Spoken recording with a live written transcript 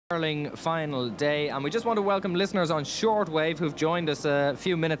Hurling final day, and we just want to welcome listeners on shortwave who've joined us a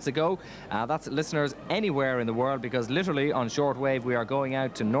few minutes ago. That's listeners anywhere in the world, because literally on shortwave we are going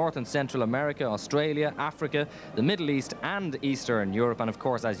out to North and Central America, Australia, Africa, the Middle East and Eastern Europe, and of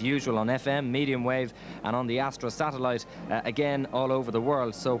course as usual on FM, medium wave and on the Astra satellite, again all over the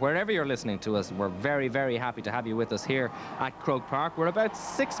world. So wherever you're listening to us, we're very, very happy to have you with us here at Croke Park. We're about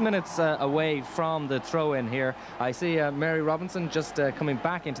 6 minutes away from the throw-in here. I see Mary Robinson just coming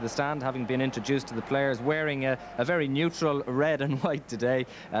back into the stand, having been introduced to the players, wearing a very neutral red and white today,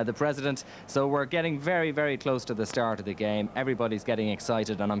 the president. So we're getting very, very close to the start of the game. Everybody's getting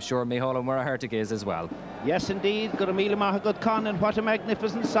excited, and I'm sure Micheál Muraghartig is as well. Yes, indeed. Gurmila Mahagud Khan, and what a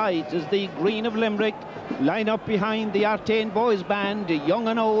magnificent sight as the green of Limerick line up behind the Artane Boys band, young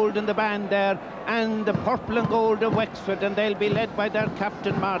and old in the band there, and the purple and gold of Wexford, and they'll be led by their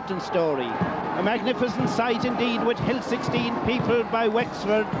captain Martin Storey. A magnificent sight indeed, with Hill 16 peopled by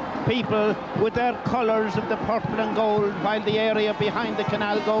Wexford people with their colours of the purple and gold, while the area behind the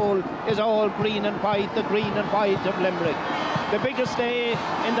canal goal is all green and white, the green and white of Limerick. The biggest day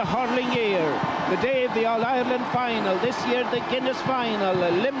in the hurling year, the day of the All-Ireland final, this year the Guinness final.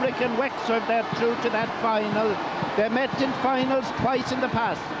 Limerick and Wexford, they're through to that final. They met in finals twice in the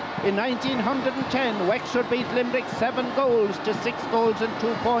past. In 1910, Wexford beat Limerick 7 goals to 6 goals and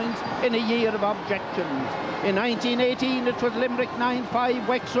 2 points in a year of objections. In 1918, it was Limerick 9-5,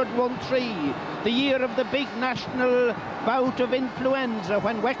 Wexford 1-3. The year of the big national bout of influenza,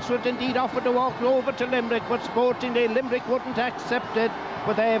 when Wexford indeed offered to walk over to Limerick, but sportingly Limerick wouldn't accept it,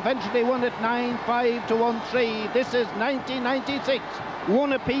 but they eventually won it 9-5 to 1-3. This is 1996,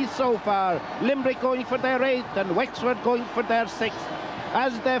 one apiece so far. Limerick going for their 8th and Wexford going for their 6th.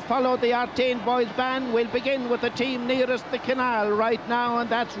 As they follow the Artane Boys band, we'll begin with the team nearest the canal right now, and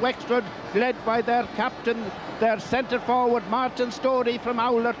that's Wexford, led by their captain, their centre forward Martin Storey from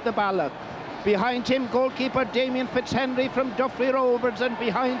Owlert the Balloch. Behind him, goalkeeper Damien Fitzhenry from Duffy Rovers, and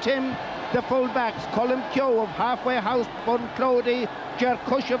behind him, the full-backs Colm Keogh of Halfway House, Bunclody, Ger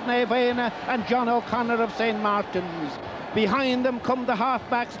Cush of Naveena, and John O'Connor of St. Martin's. Behind them come the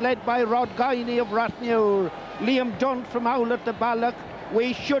half-backs led by Rod Guiney of Rathnewer, Liam Dunt from Owlert the Balloch.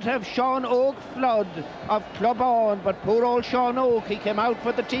 We should have Sean Oak Flood of Clubon, but poor old Sean Oak, he came out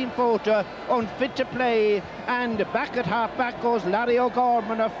for the team photo, unfit to play, and back at half-back goes Larry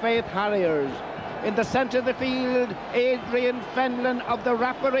O'Gorman of Faith Harriers. In the centre of the field, Adrian Fenlon of the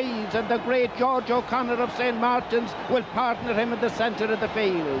Rapparees, and the great George O'Connor of St. Martin's will partner him in the centre of the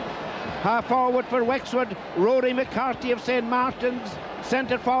field. Half forward for Wexford, Rory McCarthy of St. Martin's.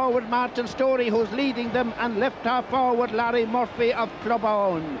 Centre forward Martin Storey, who's leading them, and left half forward Larry Murphy of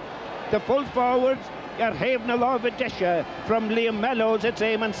Clubon. The full forwards are Haven Lorvidesha from Liam Mellows, it's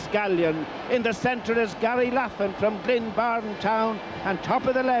Eamon Scallion. In the centre is Gary Laffin from Glenbarn Town, and top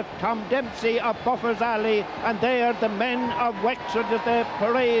of the left Tom Dempsey of Buffer's Alley, and they are the men of Wexford as they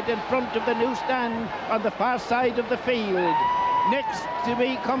parade in front of the new stand on the far side of the field. Next to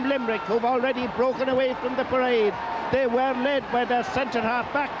me come Limerick, who've already broken away from the parade. They were led by their centre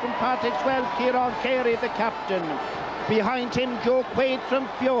half back from Partickswell, Kieran Carey, the captain. Behind him, Joe Quaid from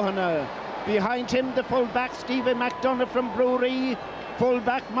Fiohana. Behind him, the full-back Stephen McDonough from Brewery.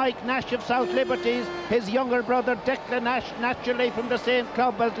 Full-back Mike Nash of South Liberties. His younger brother Declan Nash, naturally from the same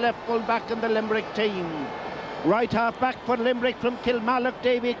club, has left full-back in the Limerick team. Right half-back for Limerick from Kilmallock,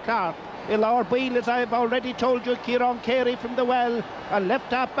 Davy Clark. Ilor Beale, as I've already told you, Kieran Carey from the Well, and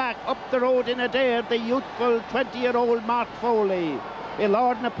left half back up the road in Adair, the youthful 20-year-old Mark Foley.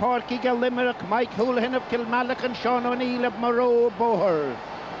 Ilord Naporkiga Limerick, Mike Houlihan of Kilmallock, and Sean O'Neill of Moreau Boher.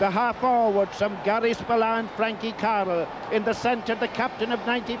 The half forward, some Gary Spillane, Frankie Carroll. In the centre, the captain of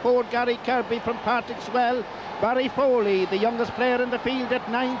 94, Gary Kirby from Partickswell. Barry Foley, the youngest player in the field at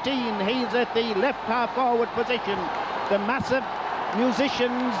 19. He's at the left half forward position. The massive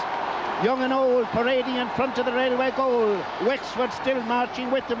musicians, young and old, parading in front of the railway goal. Wexford still marching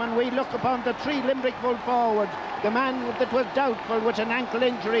with them, and we look upon the 3 Limerick full forwards. The man that was doubtful with an ankle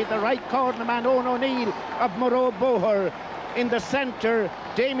injury, the right corner man, Owen O'Neill of Moreau Boher. In the centre,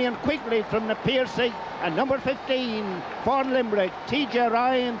 Damien Quigley from the Piercy, and number 15 for Limerick, TJ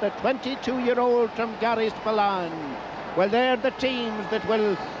Ryan, the 22-year-old from Gary Spillane. Well, they're the teams that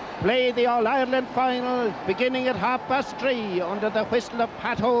will play the All-Ireland final beginning at 3:30 under the whistle of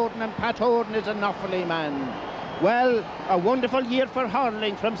Pat Hoden, and Pat Hoden is an Offaly man. Well, a wonderful year for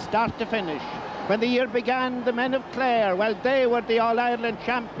hurling from start to finish. When the year began, the men of Clare, well, they were the All-Ireland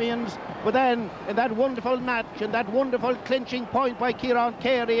champions, but then in that wonderful match and that wonderful clinching point by Kieran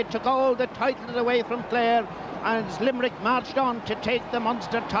Carey, it took all the titles away from Clare. as Limerick marched on to take the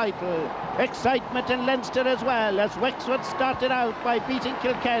Munster title. Excitement in Leinster as well, as Wexford started out by beating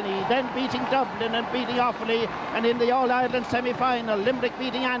Kilkenny, then beating Dublin and beating Offaly, and in the All-Ireland semi-final, Limerick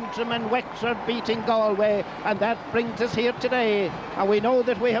beating Antrim and Wexford beating Galway, and that brings us here today. And we know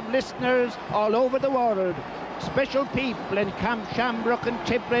that we have listeners all over the world, special people in Camp Shamrock and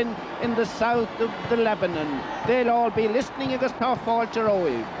Tibrin in the south of the Lebanon. They'll all be listening against our Fáilte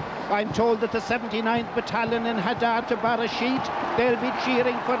Roimh. I'm told that the 79th Battalion in Hadat Barashit, they'll be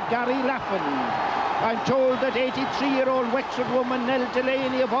cheering for Gary Laffin. I'm told that 83-year-old Wexford woman Nell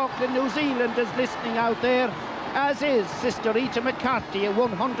Delaney of Auckland, New Zealand is listening out there, as is Sister Rita McCarthy,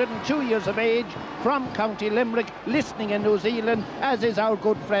 102 years of age, from County Limerick, listening in New Zealand, as is our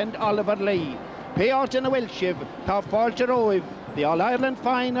good friend Oliver Lee. Payout in a Wilshire, Tá Fáilte Roimh. The All-Ireland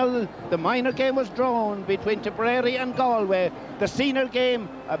final, the minor game was drawn between Tipperary and Galway. The senior game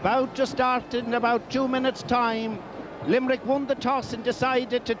about to start in about 2 minutes' time. Limerick won the toss and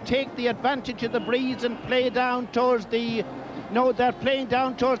decided to take the advantage of the breeze and play down towards the... No, they're playing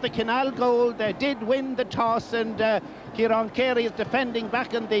down towards the Canal goal. They did win the toss, and Kieran Carey is defending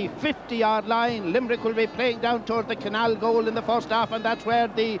back in the 50-yard line. Limerick will be playing down towards the Canal goal in the first half, and that's where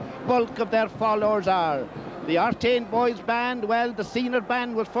the bulk of their followers are. The Artane Boys Band, well, the senior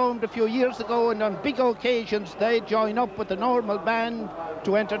band was formed a few years ago, and on big occasions they join up with the normal band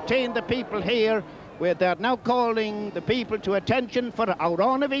to entertain the people here, where they're now calling the people to attention for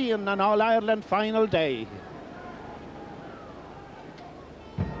Aurán of Ian, an All-Ireland final day.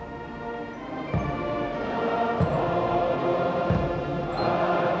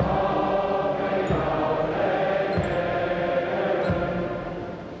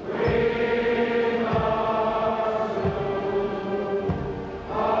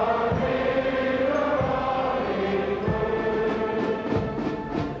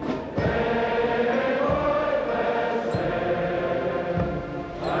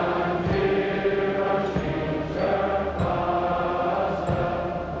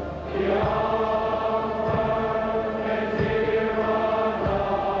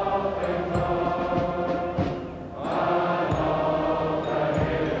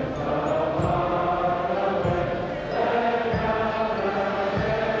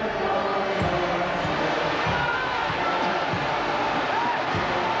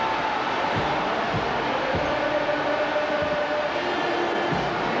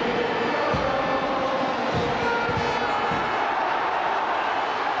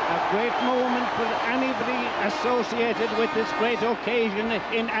 Great moment for anybody associated with this great occasion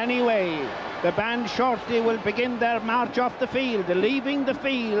in any way. The band shortly will begin their march off the field, leaving the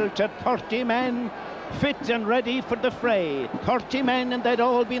field to 30 men fit and ready for the fray. 30 men, and they'd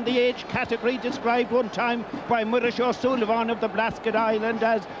all be in the age category described one time by Murish O'Sullivan of the Blasket Island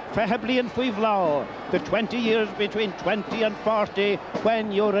as Fehabli and Fuivlaw, the 20 years between 20 and 40,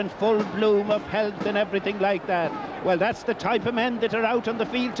 when you're in full bloom of health and everything like that. Well, that's the type of men that are out on the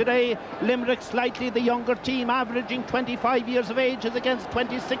field today. Limerick, slightly the younger team, averaging 25 years of age, is against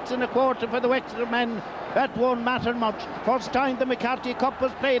 26 and a quarter for the Wexford men. That won't matter much. First time the McCarthy Cup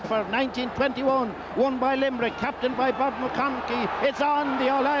was played for, 1921, won by Limerick, captained by Bob McConaughey. It's on, the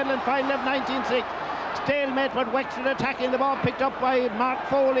All-Ireland final of 1906. Stalemate, but Wexford attacking, the ball picked up by Mark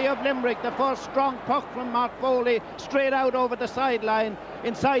Foley of Limerick. The first strong puck from Mark Foley, straight out over the sideline.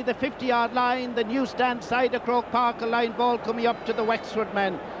 Inside the 50-yard line, the newsstand side of Croke Park, a line ball coming up to the Wexford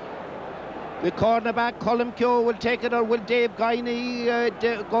men. The cornerback, Colm Keogh, will take it, or will Dave Guiney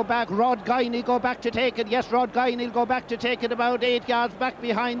go back? Rod Guiney go back to take it. Yes, Rod Guiney will go back to take it about 8 yards back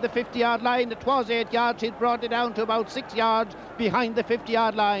behind the 50-yard line. It was 8 yards. He's brought it down to about 6 yards behind the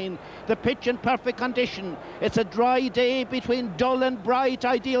 50-yard line. The pitch in perfect condition. It's a dry day between dull and bright,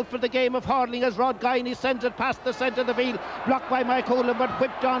 ideal for the game of hurling, as Rod Guiney sends it past the centre of the field. Blocked by Mike Hoolan, but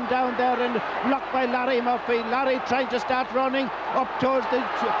whipped on down there and blocked by Larry Murphy. Larry trying to start running up towards the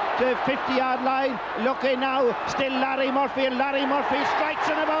 50-yard line. Looking now, still Larry Murphy, and Larry Murphy strikes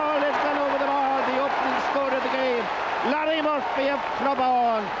and the ball has gone over the bar. The opening score of the game. Larry Murphy of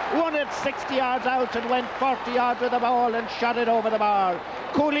Clubon won it 60 yards out and went 40 yards with the ball and shot it over the bar.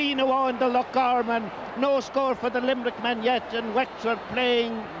 Coolina won the Lochgarman. No score for the Limerick men yet, and Wexford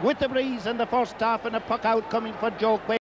playing with the breeze in the first half, and a puck out coming for Joe Quinn.